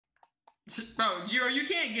Bro, Jiro, you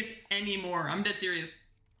can't get any more. I'm dead serious.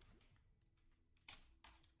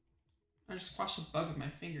 I just squashed a bug with my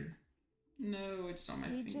finger. No, it's on my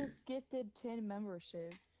finger. He just gifted 10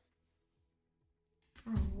 memberships.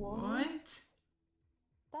 Bro, what?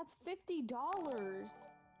 That's $50.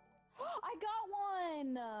 I got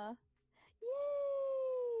one!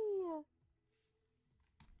 Yay!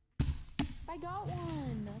 I got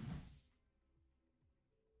one!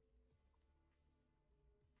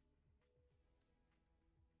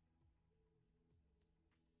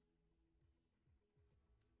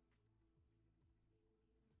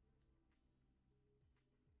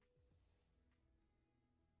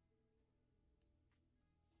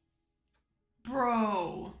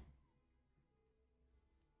 Bro.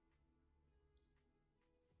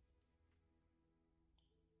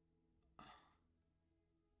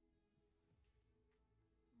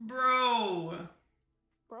 Bro.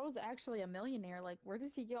 Bro's actually a millionaire. Like, where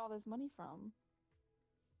does he get all this money from?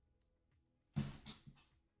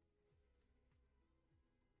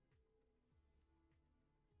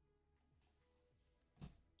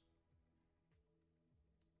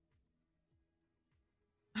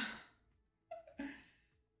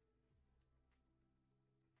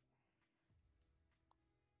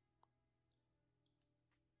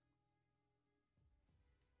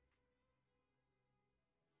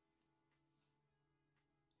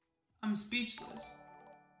 I'm speechless.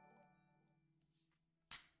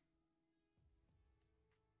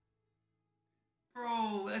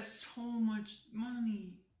 Bro, that's so much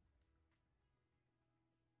money.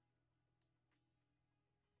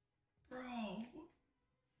 Bro.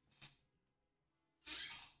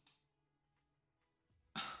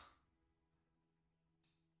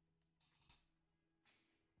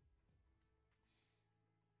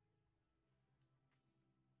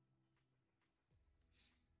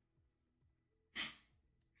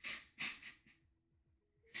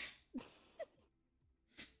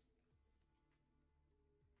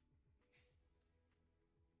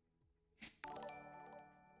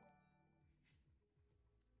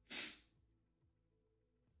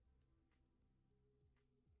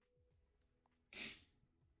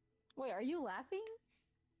 Wait, are you laughing?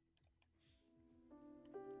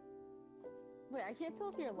 Wait, I can't tell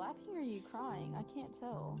if you're laughing or are you crying. I can't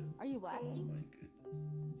tell. Are you laughing? Oh my goodness.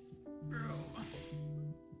 Bro.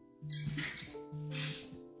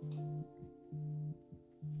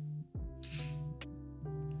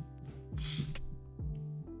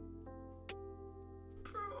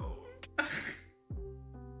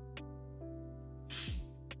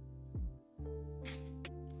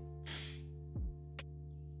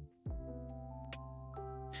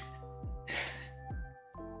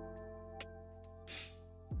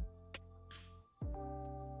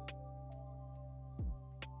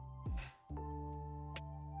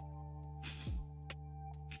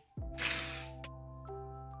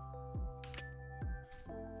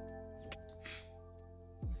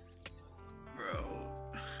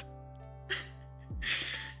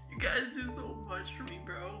 You guys do so much for me,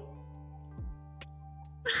 bro.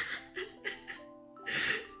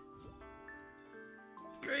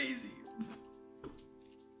 It's crazy.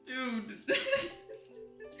 Dude.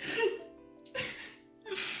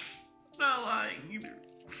 I'm not lying either.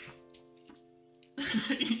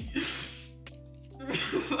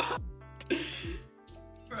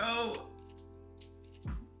 Bro.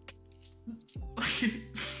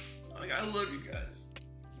 Like, I love you guys.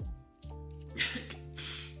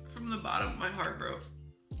 From the bottom of my heart, bro.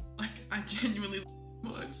 Like, I genuinely love you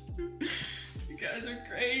much. You guys are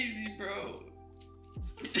crazy, bro.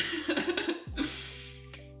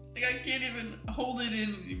 Like, I can't even hold it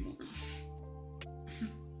in anymore.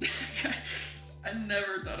 I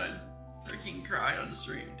never thought I'd freaking cry on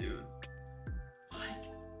stream, dude. Like,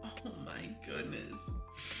 oh my goodness.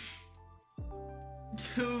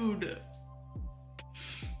 Dude.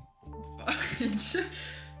 Fucking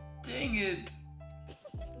dang it.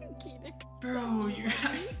 Bro, you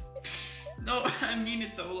guys. No, I mean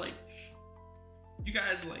it though. Like, you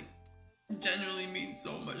guys, like, genuinely mean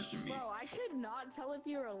so much to me. Bro, I could not tell if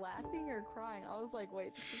you were laughing or crying. I was like,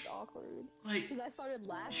 wait, this is awkward. Like, because I started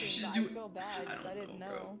laughing, but I feel bad because I didn't know.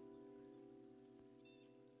 Bro.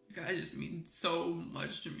 You guys just mean so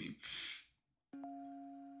much to me.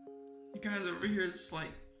 You guys over here just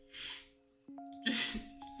like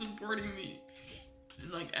supporting me in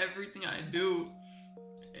like everything I do.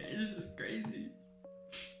 And it's just crazy.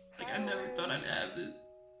 Like, I never thought I'd have this.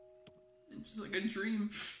 It's just like a dream.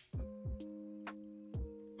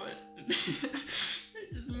 But it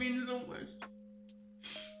just means so much.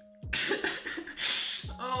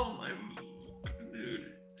 Oh my, dude.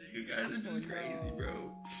 You guys are just crazy,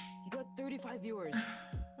 bro. You got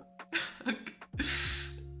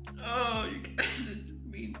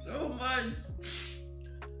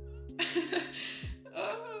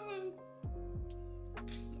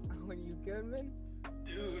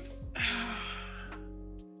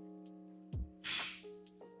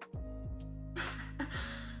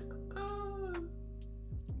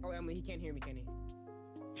Emily, he can't hear me, can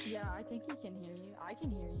he? Yeah, I think he can hear you. I can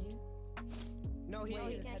hear you. No, he, No, has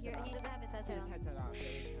he his can't headset hear. off. He doesn't have his headset His on. headset off. Yeah,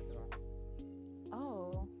 his headset off.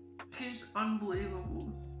 Oh. He's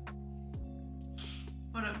unbelievable.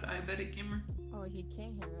 What up, diabetic gamer? Oh, he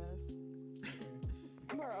can't hear us.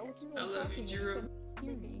 Bro, I was really I love you, talking and he Jiro. couldn't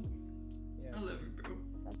hear me. Yeah. I love you, bro.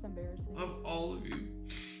 That's embarrassing. Love all of you.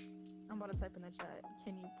 I'm about to type in the chat.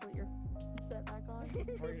 Can you put your set back on?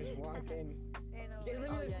 Or you just walk in. Ain't no They way. live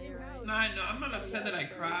in Oh, the yeah, same you're house. right. No, I know. I'm not upset yeah, that I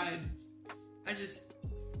that's right. cried. I just.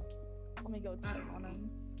 Let me go check on him.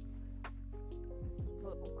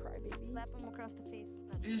 Little crybaby. Slap him across the face.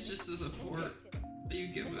 No, It's just the support that you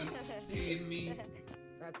give us. You give me.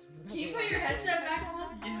 That's Can you a put lot. your headset back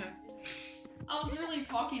on? Yeah. I was literally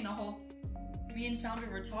talking the whole. Me and Sounder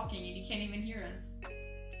were talking and you can't even hear us.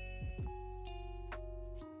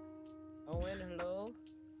 Owen, hello?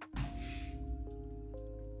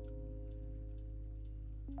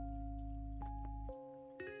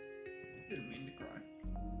 Didn't mean to cry.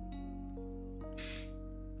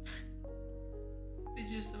 They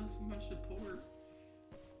just show so much support.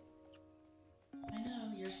 I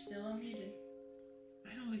know, you're still unmuted.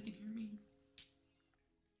 I know they can hear me.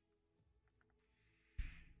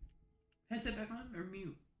 Headset back on or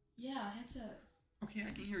mute? Yeah, headset. Okay,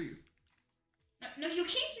 I can hear you. No, you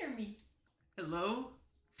can't hear me. Hello?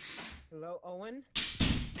 Hello, Owen?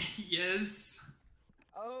 Yes.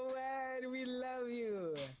 Owen, we love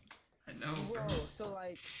you! I know, bro. Bro, so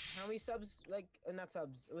like, how many subs, like, not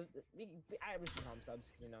subs, it was, I was call them subs,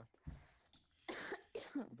 cause you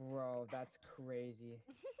know. Bro, that's crazy.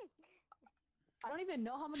 I don't even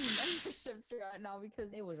know how many memberships are at now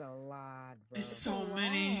because It was a lot, bro. It's so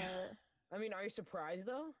many. I mean, are you surprised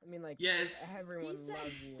though? I mean, like, Yes. everyone He said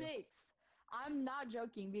loves you. 6. I'm not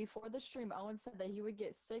joking. Before the stream, Owen said that he would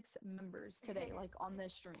get 6 members today, like on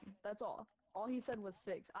this stream. That's all. All he said was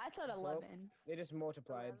 6. I said 11. They just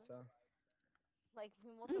multiplied, 11? so. Like,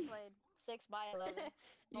 we multiplied 6 by 11.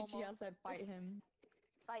 Ichigo Almost. said fight him.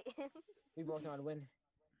 Fight him. We both know how to win.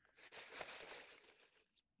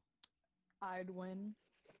 I'd win.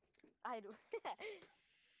 I do.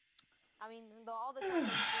 I mean, all the time that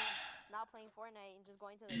he's not playing Fortnite and just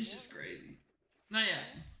going to the It's gym. just crazy. Not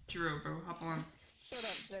yet. Jiro, bro, hop on. Shut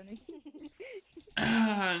up, Jenny.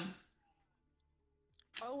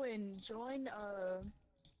 Owen, join,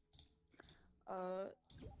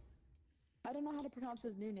 I don't know how to pronounce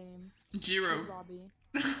his new name. Jiro. His lobby.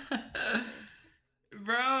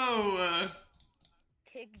 Bro.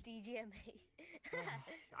 Kick DGMA.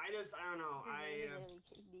 I don't know.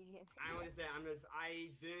 Kick DGMA. I want to say, I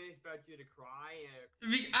didn't expect you to cry.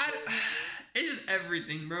 It's just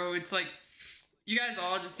everything, bro. It's like, you guys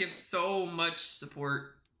all just give so much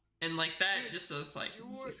support. And like that just is like,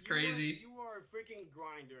 it's just crazy. You are a freaking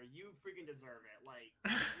grinder. You freaking deserve it. Like,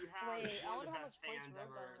 you have Wait, I one wonder of the how best much points fans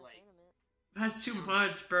Rogue got ever. in the Like, tournament. That's too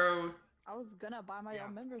much, bro. I was gonna buy my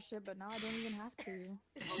own membership, but now I don't even have to.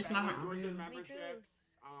 It's just okay, not enjoy real. some memberships.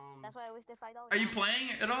 That's why I wasted $5. Are you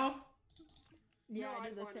playing at all? Yeah, No, I I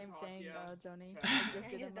did the wanted to same talk, thing, yeah. Joni. Yeah. I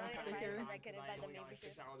gifted He's him my done it sticker. because I couldn't buy the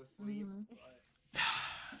membership. Mhm.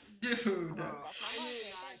 Dude. That's my I did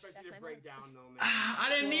market. not expect That's you my to break market. down, though, man. I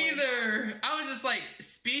didn't either. I was just like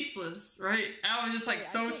speechless, right? I was just like Wait, I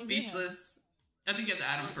so can't hear him. speechless. I think you have to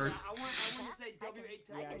add him first. I want to say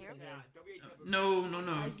W8 I can hear him. No.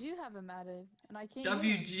 I do have him added, and I can't W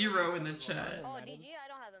hear him. Giro in the chat. Oh, DG, I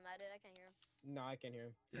don't have him added. I can't hear him. No, I can't hear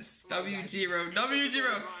him. Yes, W Giro. W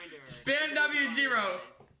Giro. Spam W Giro.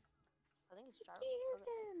 I think it's Char.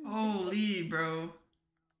 Holy, bro.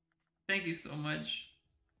 Thank you so much.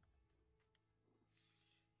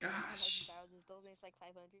 Gosh. Those makes like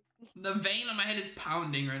 500. The vein on my head is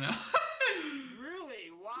pounding right now. Really?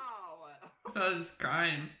 Wow. So I was just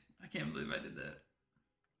crying. I can't believe I did that.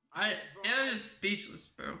 I was just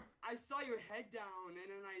speechless, bro. I saw your head down, and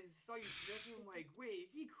then I saw you sniffing. I'm like, wait,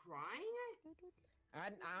 is he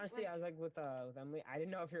crying? Honestly, I was like with Emily. I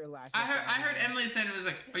didn't know if you were laughing. I heard Emily saying it was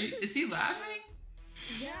like, is he laughing?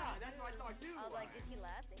 Yeah, that's what I thought too. I was like, is he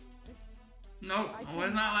laughing? Nope, I was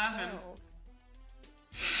can't not laughing. tell.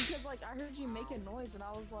 Because like I heard you making noise, and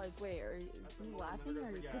I was like, wait, is he laughing?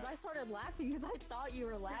 Because I started laughing because I thought you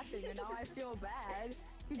were laughing, and now I feel bad.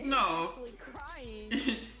 Because you're No. actually crying.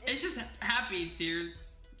 It's just happy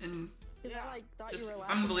tears and Because I like thought Just you were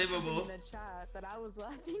laughing unbelievable. in the chat that I was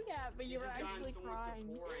laughing at, but you were actually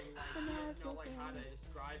crying. I didn't know like how to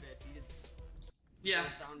describe it. He just yeah.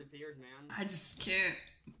 down to tears, man. I just can't.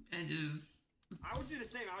 I would do the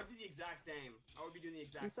same. I would do the exact same. I would be doing the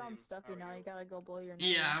exact You same. sound stuffy now. You gotta go blow your nose.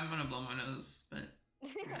 Yeah, I'm gonna blow my nose, but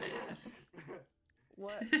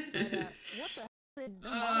What? What the hell did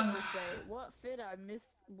Hamada say? What fit I miss?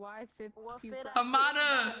 Why fit? What pew- fit I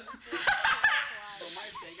Hamada! Oh, my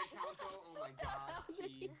bank account though. Oh my god.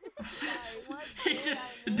 Jeez. He just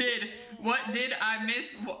did. What did I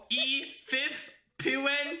miss? E fifth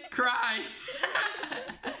Puen cry.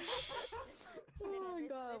 Oh my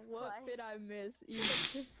god, what fit I miss? Even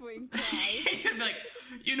just swing cry. He's gonna be like,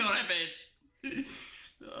 you know what I meant.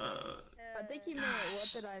 I think he meant, what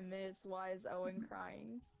did I miss? Why is Owen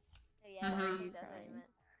crying? Yeah, I think that's what you meant.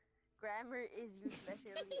 Grammar is you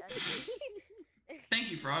specially.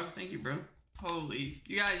 Thank you, Frog. Thank you, bro. Holy,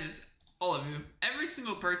 you guys just, all of you, every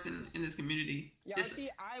single person in this community. Yeah, Just, see,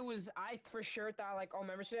 I for sure thought like, oh,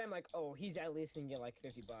 membership. I'm like, oh, he's at least gonna get like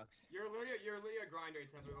 $50. You're literally a grinder,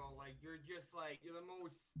 typical. Like you're just like you're the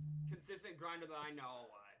most consistent grinder that I know.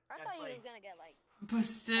 I thought he was gonna get like. but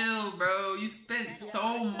still, bro, you spent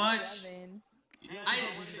so much. I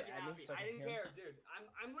didn't care, dude.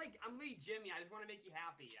 I'm like Jimmy. I just want to make you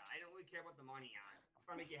happy. I don't really care about the money. I just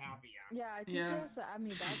want to make you happy. Yeah, I think he has to add me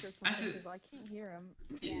back or something because I can't hear him.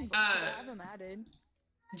 I have him added.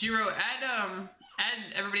 Jiro, add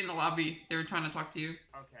everybody in the lobby. They were trying to talk to you.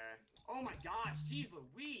 Okay. Oh my gosh, jeez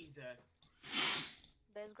Louise.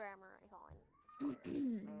 There's grammar. I saw it.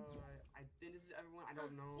 I think this is everyone. I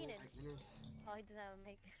don't know. He did. Oh, he doesn't have a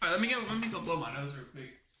make. Alright, let me go blow my nose real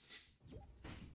quick.